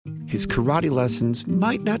his karate lessons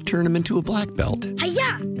might not turn him into a black belt.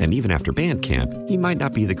 Hi-ya! And even after band camp, he might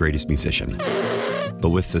not be the greatest musician.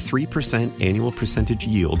 But with the 3% annual percentage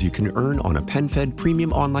yield you can earn on a PenFed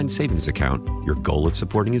premium online savings account, your goal of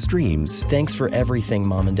supporting his dreams... Thanks for everything,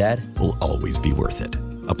 Mom and Dad. ...will always be worth it.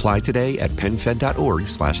 Apply today at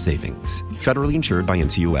PenFed.org/savings. Federally insured by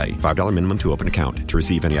NCUA. $5 minimum to open account. To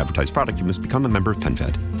receive any advertised product, you must become a member of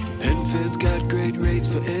PenFed. PenFed's got great rates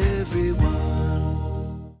for everyone.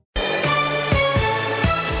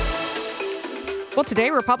 Well, today,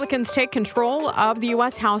 Republicans take control of the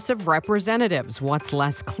U.S. House of Representatives. What's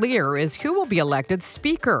less clear is who will be elected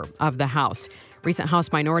Speaker of the House. Recent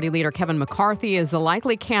House Minority Leader Kevin McCarthy is a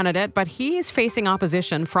likely candidate, but he's facing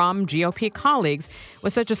opposition from GOP colleagues.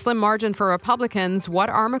 With such a slim margin for Republicans, what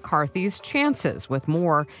are McCarthy's chances? With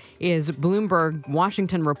more is Bloomberg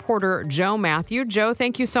Washington reporter Joe Matthew. Joe,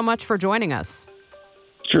 thank you so much for joining us.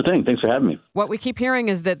 Sure thing. Thanks for having me. What we keep hearing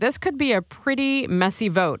is that this could be a pretty messy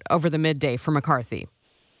vote over the midday for McCarthy.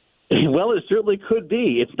 Well, it certainly could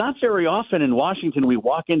be. It's not very often in Washington we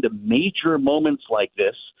walk into major moments like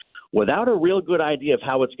this without a real good idea of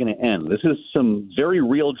how it's going to end. This is some very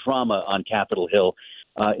real drama on Capitol Hill,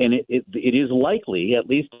 and it is likely, at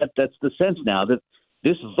least that's the sense now, that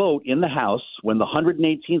this vote in the House, when the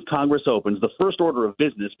 118th Congress opens, the first order of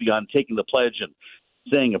business beyond taking the pledge and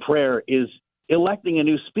saying a prayer is electing a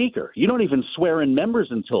new speaker. You don't even swear in members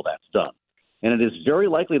until that's done. And it is very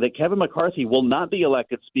likely that Kevin McCarthy will not be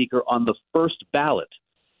elected speaker on the first ballot.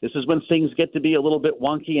 This is when things get to be a little bit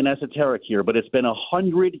wonky and esoteric here, but it's been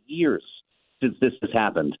 100 years since this has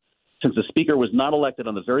happened, since the speaker was not elected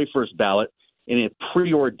on the very first ballot in a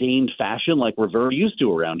preordained fashion like we're very used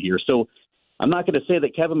to around here. So I'm not going to say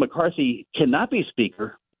that Kevin McCarthy cannot be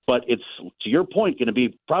speaker, but it's, to your point, going to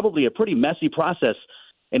be probably a pretty messy process.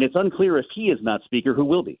 And it's unclear if he is not speaker, who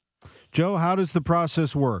will be. Joe, how does the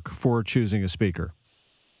process work for choosing a speaker?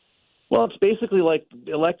 Well, it's basically like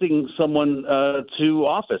electing someone to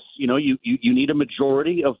office. You know, you need a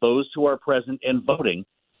majority of those who are present and voting.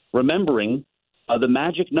 Remembering the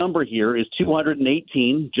magic number here is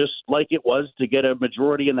 218, just like it was to get a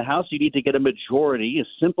majority in the House. You need to get a majority, a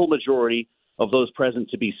simple majority of those present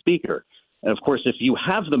to be speaker. And, of course, if you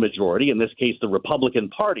have the majority, in this case the Republican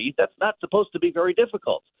Party, that's not supposed to be very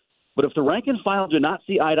difficult. But if the rank and file do not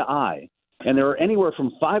see eye to eye, and there are anywhere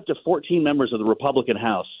from 5 to 14 members of the Republican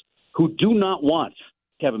House who do not want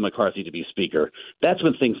Kevin McCarthy to be speaker, that's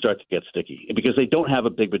when things start to get sticky because they don't have a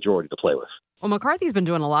big majority to play with. Well, McCarthy's been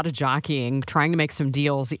doing a lot of jockeying, trying to make some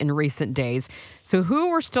deals in recent days. So who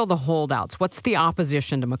are still the holdouts? What's the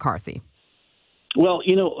opposition to McCarthy? Well,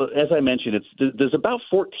 you know, as I mentioned, there's about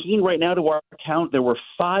 14 right now to our count. There were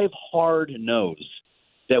 5 hard no's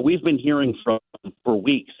that we've been hearing from for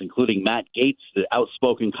weeks, including Matt Gaetz, the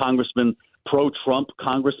outspoken congressman, pro-Trump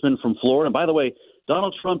congressman from Florida. And by the way,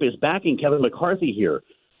 Donald Trump is backing Kevin McCarthy here.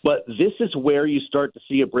 But this is where you start to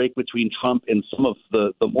see a break between Trump and some of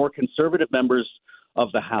the more conservative members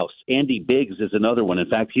of the House. Andy Biggs is another one. In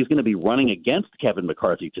fact, he's going to be running against Kevin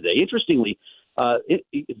McCarthy today. Interestingly,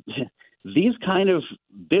 these kind of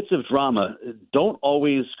bits of drama don't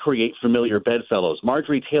always create familiar bedfellows.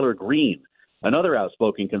 Marjorie Taylor Greene, another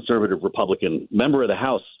outspoken conservative Republican member of the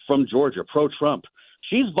House from Georgia, pro-Trump,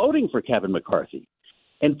 she's voting for Kevin McCarthy.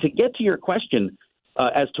 And to get to your question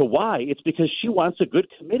as to why, it's because she wants a good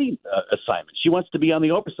committee assignment. She wants to be on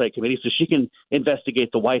the Oversight Committee so she can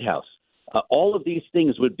investigate the White House. All of these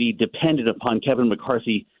things would be dependent upon Kevin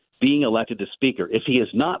McCarthy being elected to speaker. If he is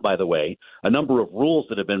not, by the way, a number of rules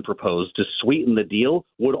that have been proposed to sweeten the deal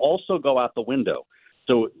would also go out the window.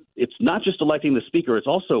 So it's not just electing the speaker, it's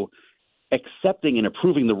also accepting and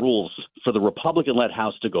approving the rules for the Republican-led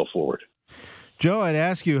House to go forward. Joe, I'd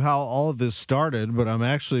ask you how all of this started, but I'm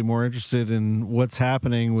actually more interested in what's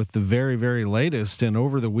happening with the very, very latest. And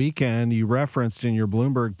over the weekend, you referenced in your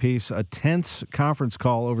Bloomberg piece a tense conference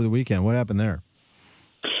call over the weekend. What happened there?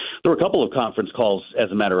 There were a couple of conference calls,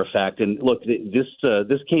 as a matter of fact. And look,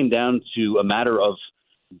 this came down to a matter of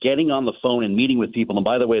getting on the phone and meeting with people. And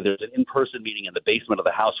by the way, there's an in-person meeting in the basement of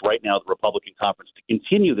the House right now at the Republican conference to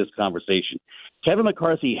continue this conversation. Kevin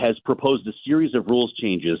McCarthy has proposed a series of rules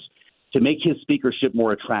changes to make his speakership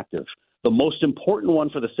more attractive. The most important one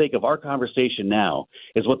for the sake of our conversation now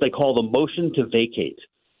is what they call the motion to vacate.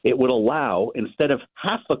 It would allow, instead of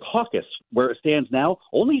half the caucus where it stands now,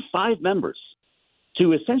 only 5 members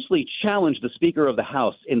to essentially challenge the Speaker of the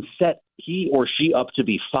House and set he or she up to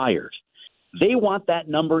be fired. They want that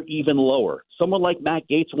number even lower. Someone like Matt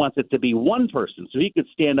Gaetz wants it to be 1 person so he could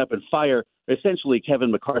stand up and fire essentially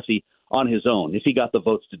Kevin McCarthy on his own if he got the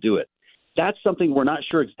votes to do it. That's something we're not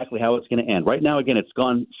sure exactly how it's going to end. Right now, again, it's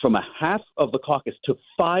gone from a half of the caucus to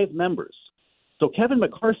 5 members. So Kevin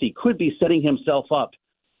McCarthy could be setting himself up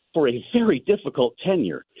for a very difficult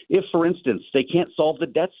tenure. If, for instance, they can't solve the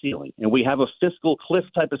debt ceiling and we have a fiscal cliff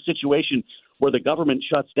type of situation where the government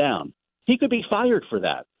shuts down, he could be fired for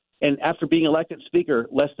that. And after being elected Speaker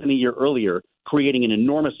less than a year earlier, creating an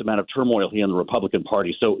enormous amount of turmoil here in the Republican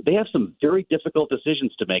Party. So they have some very difficult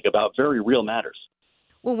decisions to make about very real matters.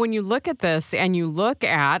 Well, when you look at this and you look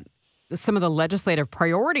at some of the legislative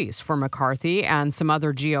priorities for McCarthy and some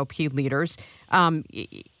other GOP leaders,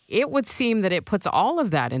 it would seem that it puts all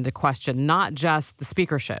of that into question, not just the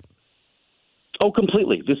speakership. Oh,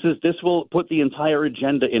 completely. This will put the entire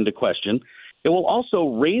agenda into question. It will also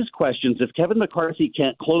raise questions if Kevin McCarthy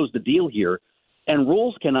can't close the deal here and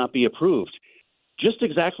rules cannot be approved. Just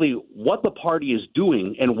exactly what the party is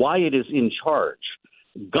doing and why it is in charge.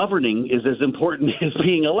 Governing is as important as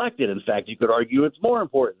being elected. In fact, you could argue it's more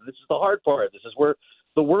important. This is the hard part. This is where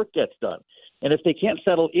the work gets done. And if they can't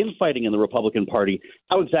settle infighting in the Republican Party,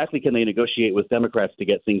 how exactly can they negotiate with Democrats to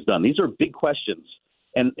get things done? These are big questions.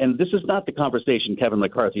 And this is not the conversation Kevin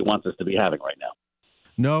McCarthy wants us to be having right now.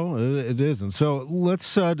 No, it isn't. So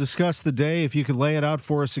let's discuss the day. If you could lay it out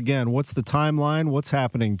for us again. What's the timeline? What's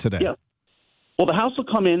happening today? Yeah. Well, the House will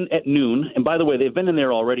come in at noon. And by the way, they've been in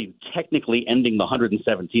there already technically ending the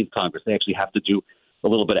 117th Congress. They actually have to do a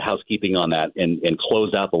little bit of housekeeping on that and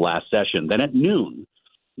close out the last session. Then at noon,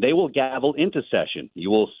 they will gavel into session. You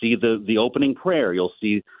will see the opening prayer. You'll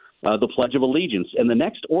see the Pledge of Allegiance. And the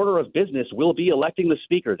next order of business will be electing the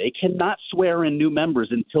Speaker. They cannot swear in new members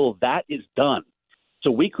until that is done. So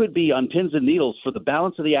we could be on pins and needles for the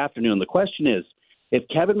balance of the afternoon. The question is, if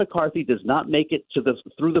Kevin McCarthy does not make it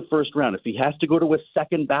through the first round, if he has to go to a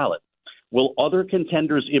second ballot, will other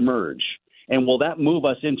contenders emerge? And will that move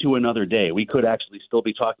us into another day? We could actually still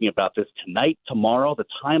be talking about this tonight, tomorrow. The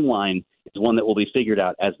timeline is one that will be figured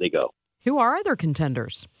out as they go. Who are other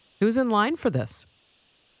contenders? Who's in line for this?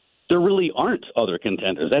 There really aren't other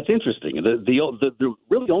contenders. That's interesting. The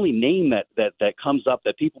really only name that comes up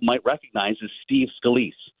that people might recognize is Steve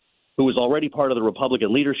Scalise, who was already part of the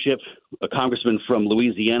Republican leadership, a congressman from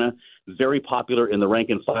Louisiana, very popular in the rank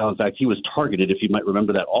and file. In fact, he was targeted, if you might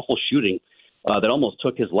remember that awful shooting that almost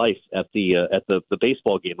took his life at the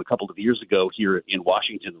baseball game a couple of years ago here in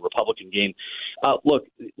Washington, the Republican game. Look,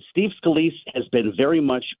 Steve Scalise has been very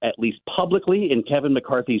much, at least publicly, in Kevin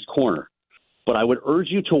McCarthy's corner. But I would urge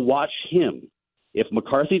you to watch him. If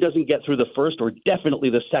McCarthy doesn't get through the first or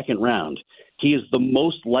definitely the second round, he is the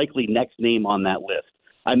most likely next name on that list.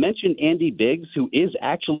 I mentioned Andy Biggs, who is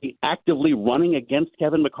actually actively running against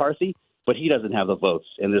Kevin McCarthy, but he doesn't have the votes,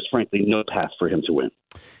 and there's frankly no path for him to win.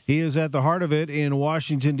 He is at the heart of it in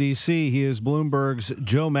Washington, D.C. He is Bloomberg's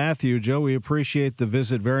Joe Matthew. Joe, we appreciate the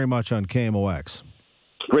visit very much on KMOX.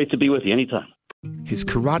 Great to be with you anytime. His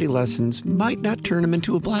karate lessons might not turn him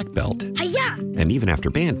into a black belt. Hi-ya! And even after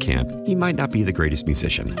band camp, he might not be the greatest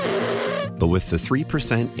musician. But with the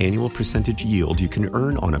 3% annual percentage yield you can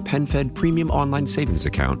earn on a PenFed premium online savings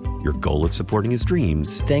account, your goal of supporting his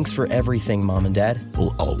dreams... Thanks for everything, Mom and Dad.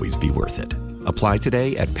 ...will always be worth it. Apply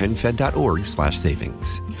today at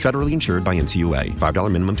PenFed.org/savings. Federally insured by NCUA.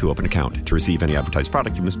 $5 minimum to open account. To receive any advertised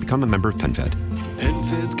product, you must become a member of PenFed.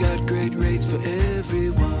 PenFed's got great rates for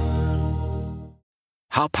everyone.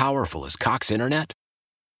 How powerful is Cox Internet?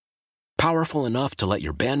 Powerful enough to let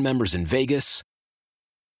your band members in Vegas,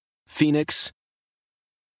 Phoenix,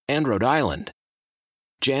 and Rhode Island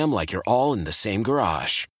jam like you're all in the same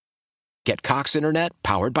garage. Get Cox Internet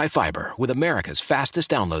powered by fiber with America's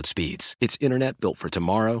fastest download speeds. It's internet built for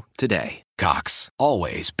tomorrow, today. Cox,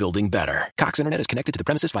 always building better. Cox Internet is connected to the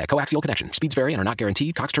premises via coaxial connection. Speeds vary and are not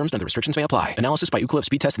guaranteed. Cox terms and other restrictions may apply. Analysis by Ookla of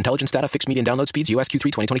Speed Test Intelligence Data. Fixed median download speeds. US Q3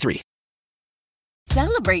 2023.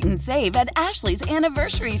 Celebrate and save at Ashley's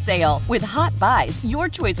Anniversary Sale. With Hot Buys, your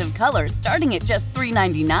choice of colors starting at just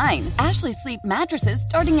 $3.99. Ashley Sleep mattresses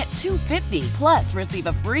starting at $2.50. Plus, receive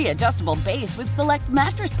a free adjustable base with select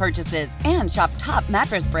mattress purchases. And shop top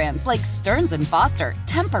mattress brands like Stearns & Foster,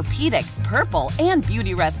 Tempur-Pedic, Purple, and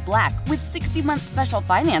Beautyrest Black with 60-month special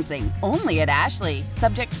financing. Only at Ashley.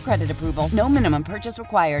 Subject to credit approval. No minimum purchase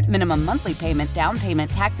required. Minimum monthly payment, down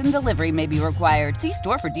payment, tax, and delivery may be required. See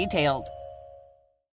store for details.